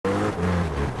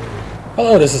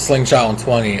Hello, this is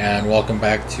Slingshot120 and welcome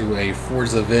back to a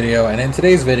Forza video. And in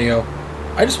today's video,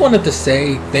 I just wanted to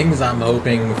say things I'm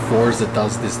hoping Forza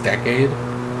does this decade.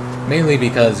 Mainly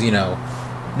because,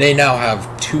 they now have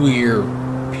 2-year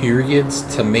periods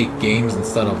to make games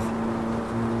instead of...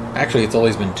 Actually, it's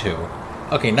always been 2.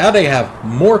 Okay, now they have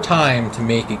more time to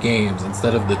make games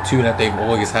instead of the 2 that they've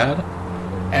always had.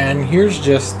 And here's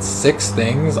just 6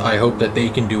 things I hope that they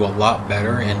can do a lot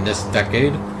better in this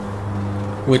decade.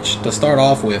 Which, to start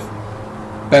off with,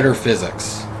 better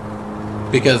physics.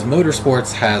 Because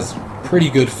Motorsports has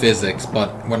pretty good physics, but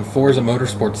when Forza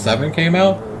Motorsport 7 came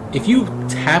out, if you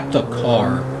tapped a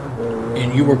car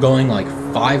and you were going like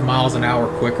 5 miles an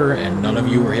hour quicker and none of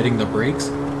you were hitting the brakes,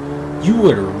 you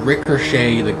would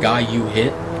ricochet the guy you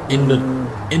hit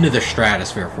into the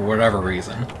stratosphere for whatever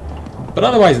reason. But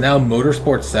otherwise now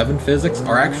Motorsport 7 physics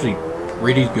are actually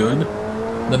pretty good.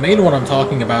 The main one I'm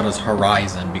talking about is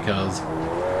Horizon, because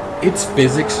its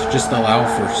physics just allow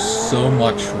for so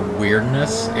much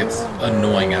weirdness, it's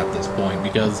annoying at this point,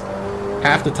 because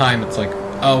half the time it's like,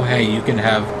 oh hey, you can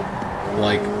have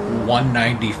like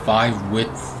 195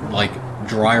 width, like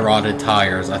dry rotted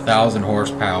tires, 1,000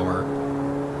 horsepower,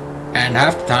 and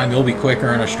half the time you'll be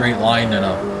quicker in a straight line than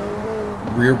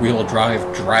a rear wheel drive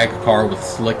drag car with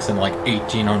slicks and like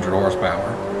 1,800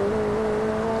 horsepower.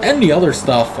 And the other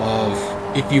stuff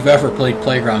of, if you've ever played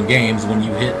playground games, when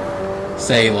you hit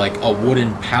say like a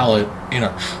wooden pallet in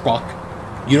a truck,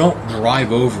 you don't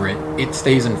drive over it, it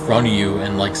stays in front of you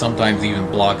and like sometimes even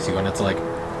blocks you, and it's like,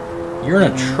 you're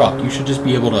in a truck, you should just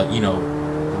be able to,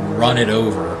 run it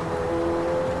over.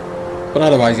 But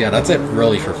otherwise, yeah, that's it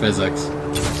really for physics.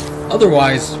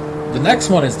 Otherwise, the next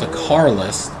one is the car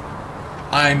list.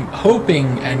 I'm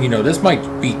hoping, and this might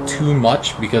be too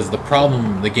much because the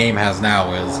problem the game has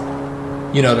now is,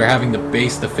 they're having to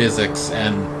base the physics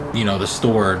and the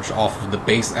storage off of the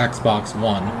base Xbox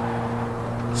One.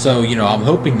 So, I'm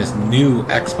hoping this new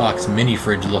Xbox mini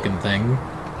fridge looking thing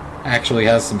actually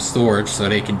has some storage so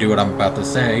they can do what I'm about to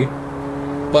say.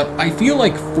 But I feel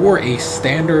like for a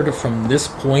standard from this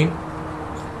point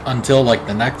until like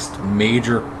the next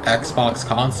major Xbox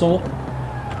console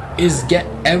is get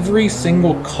every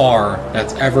single car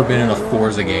that's ever been in a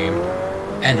Forza game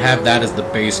and have that as the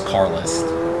base car list.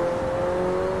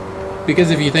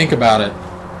 Because if you think about it,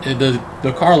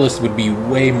 the car list would be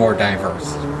way more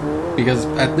diverse. Because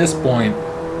at this point,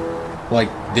 like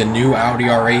the new Audi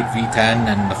R8 V10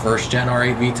 and the first gen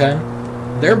R8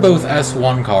 V10, they're both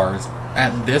S1 cars.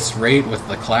 At this rate with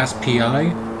the Class PI,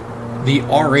 the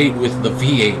R8 with the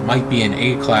V8 might be an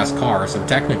A-class car, so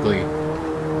technically,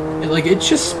 it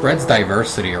just spreads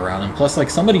diversity around. And plus, like,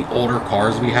 some of the older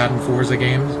cars we had in Forza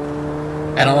games,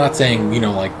 and I'm not saying,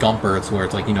 like Gumperts, where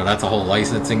it's like, that's a whole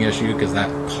licensing issue because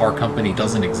that car company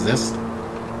doesn't exist.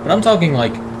 But I'm talking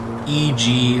like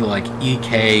EG, like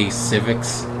EK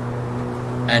Civics,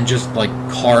 and just like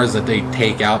cars that they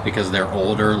take out because they're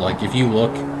older. Like if you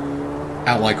look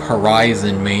at like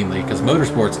Horizon mainly, because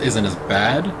Motorsports isn't as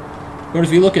bad, but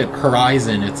if you look at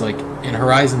Horizon, it's like in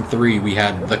Horizon 3 we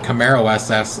had the Camaro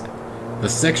SS, the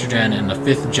 6th gen, and the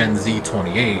 5th gen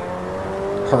Z28.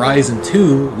 Horizon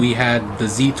 2, we had the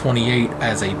Z28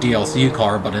 as a DLC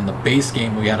car, but in the base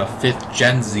game we had a 5th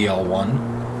gen ZL1.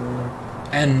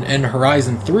 And in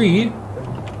Horizon 3,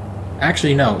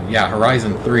 actually no, yeah,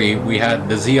 Horizon 3, we had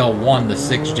the ZL1, the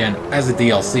 6th gen, as a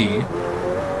DLC.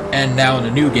 And now in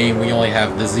the new game we only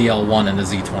have the ZL1 and the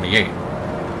Z28.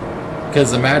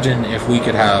 Because imagine if we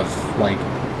could have, like,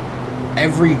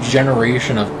 every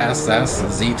generation of SS,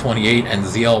 Z28, and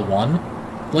ZL1.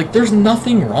 Like, there's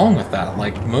nothing wrong with that.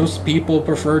 Like, most people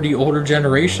prefer the older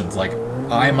generations. Like,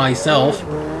 I myself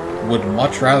would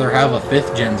much rather have a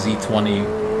 5th gen Z20...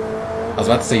 I was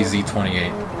about to say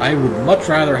Z28. I would much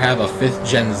rather have a 5th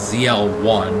gen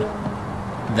ZL1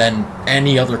 than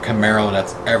any other Camaro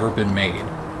that's ever been made.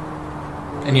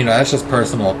 And, that's just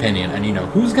personal opinion. And,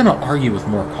 who's gonna argue with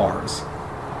more cars?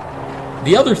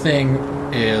 The other thing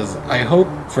is, I hope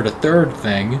for the third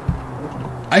thing,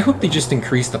 I hope they just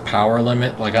increase the power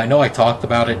limit. Like, I know I talked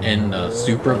about it in the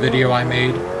Supra video I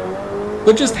made,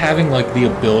 but just having, like, the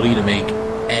ability to make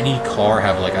any car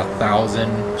have, like,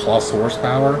 1,000 plus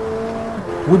horsepower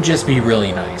would just be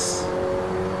really nice.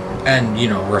 And,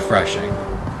 refreshing.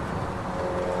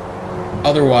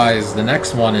 Otherwise, the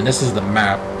next one, and this is the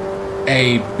map,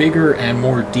 a bigger and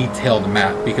more detailed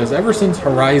map, because ever since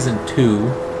Horizon 2,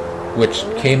 which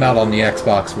came out on the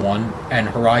Xbox One, and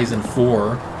Horizon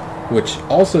 4, which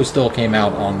also still came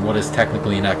out on what is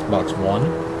technically an Xbox One,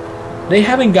 they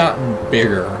haven't gotten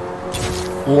bigger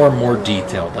or more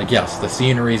detailed. Like, yes, the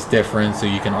scenery is different, so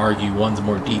you can argue one's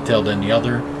more detailed than the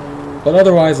other, But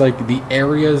otherwise, like, the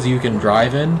areas you can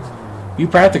drive in, you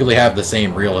practically have the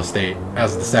same real estate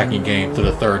as the second game to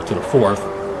the third to the fourth.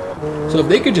 So if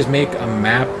they could just make a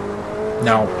map...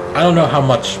 Now, I don't know how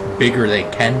much bigger they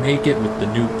can make it with the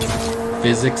new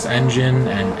physics engine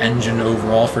and engine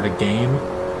overall for the game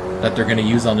that they're going to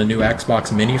use on the new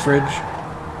Xbox mini fridge.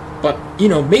 But, you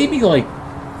know, maybe like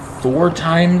 4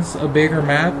 times a bigger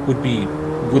map would be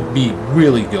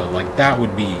really good. Like, that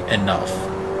would be enough.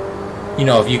 You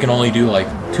know, if you can only do like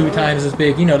 2 times as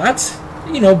big, you know, that's,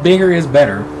 you know, bigger is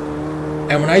better.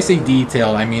 And when I say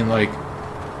detail, I mean like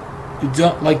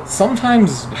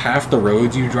sometimes half the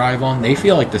roads you drive on, they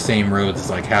feel like the same roads as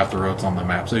like half the roads on the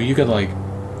map. So you could like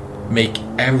make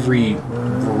every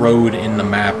road in the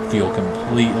map feel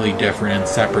completely different and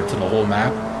separate to the whole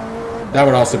map. That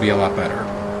would also be a lot better.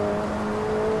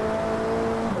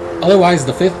 Otherwise,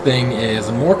 the 5th thing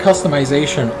is more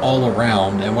customization all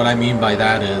around, and what I mean by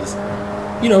that is,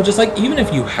 you know, just like, even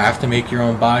if you have to make your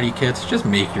own body kits, just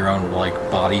make your own, like,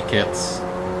 body kits,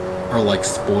 or, like,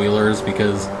 spoilers,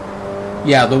 because,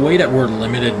 yeah, the way that we're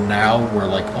limited now, where,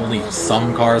 like, only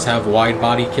some cars have wide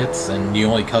body kits, and the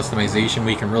only customization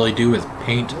we can really do is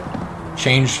paint,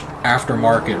 change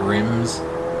aftermarket rims,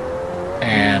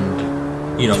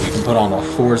 and, you know, you can put on a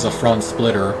Forza front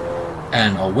splitter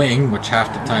and a wing, which half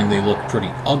the time they look pretty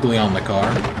ugly on the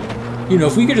car. You know,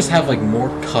 if we could just have, like, more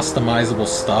customizable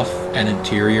stuff, and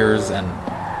interiors, and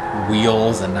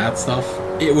wheels, and that stuff,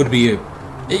 it would be,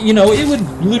 you know, it would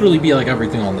literally be like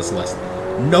everything on this list.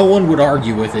 No one would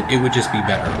argue with it, it would just be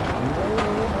better.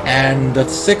 And the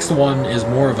 6th one is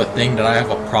more of a thing that I have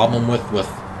a problem with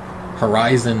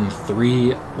Horizon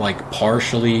 3, like,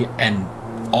 partially, and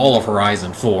all of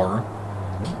Horizon 4,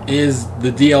 is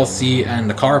the DLC and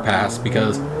the car pass,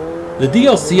 because the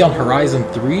DLC on Horizon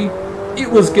 3, it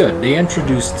was good. They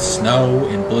introduced snow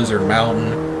in Blizzard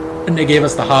Mountain, and they gave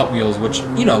us the Hot Wheels, which,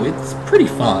 you know, it's pretty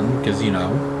fun, because, you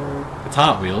know, it's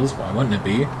Hot Wheels, why wouldn't it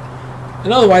be?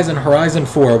 And otherwise, in Horizon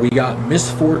 4, we got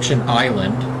Misfortune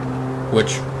Island,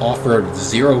 which offered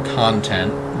 0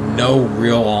 content, no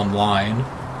real online,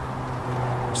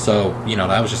 so, you know,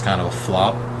 that was just kind of a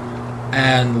flop.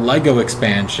 And Lego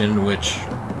Expansion, which,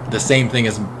 the same thing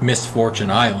as Misfortune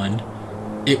Island,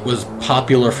 it was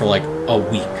popular for like a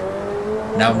week.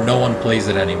 Now no one plays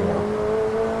it anymore.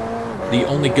 The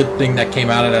only good thing that came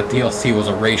out of that DLC was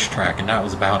a racetrack, and that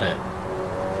was about it.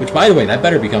 Which, by the way, that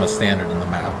better become a standard in the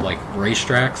map. Like,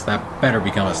 racetracks, that better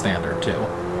become a standard too.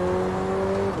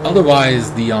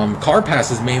 Otherwise, the car pass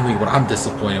is mainly what I'm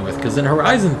disappointed with, because in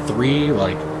Horizon 3,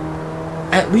 like,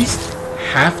 at least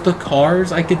half the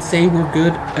cars, I could say, were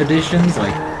good additions.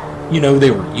 Like, you know,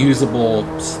 they were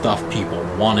usable, stuff people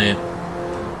wanted.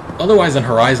 Otherwise, in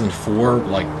Horizon 4,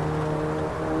 like,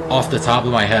 off the top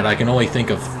of my head, I can only think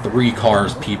of 3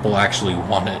 cars people actually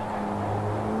wanted.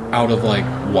 Out of, like,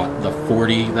 what, the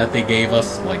 40 that they gave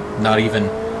us? Like, not even,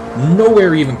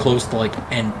 nowhere even close to, like,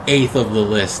 an 1/8 of the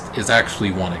list is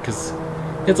actually wanted. Because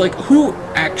it's like, who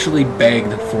actually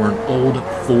begged for an old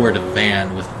Ford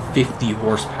van with 50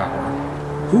 horsepower?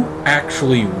 Who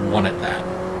actually wanted that?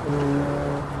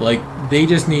 Like, they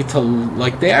just need to,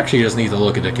 like, they actually just need to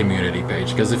look at the community page,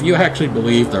 because if you actually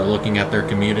believe they're looking at their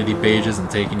community pages and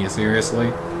taking you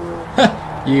seriously,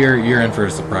 you're in for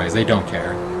a surprise. They don't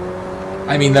care.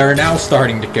 I mean, they're now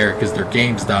starting to care because their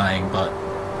game's dying, but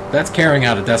that's caring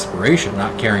out of desperation,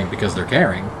 not caring because they're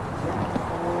caring.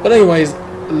 But anyways,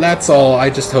 that's all. I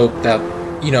just hope that,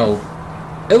 you know,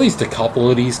 at least a couple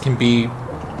of these can be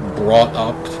brought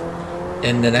up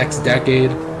in the next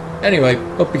decade. Anyway,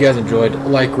 hope you guys enjoyed.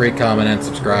 Like, rate, comment, and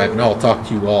subscribe, and I'll talk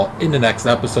to you all in the next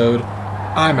episode.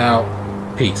 I'm out.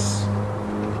 Peace.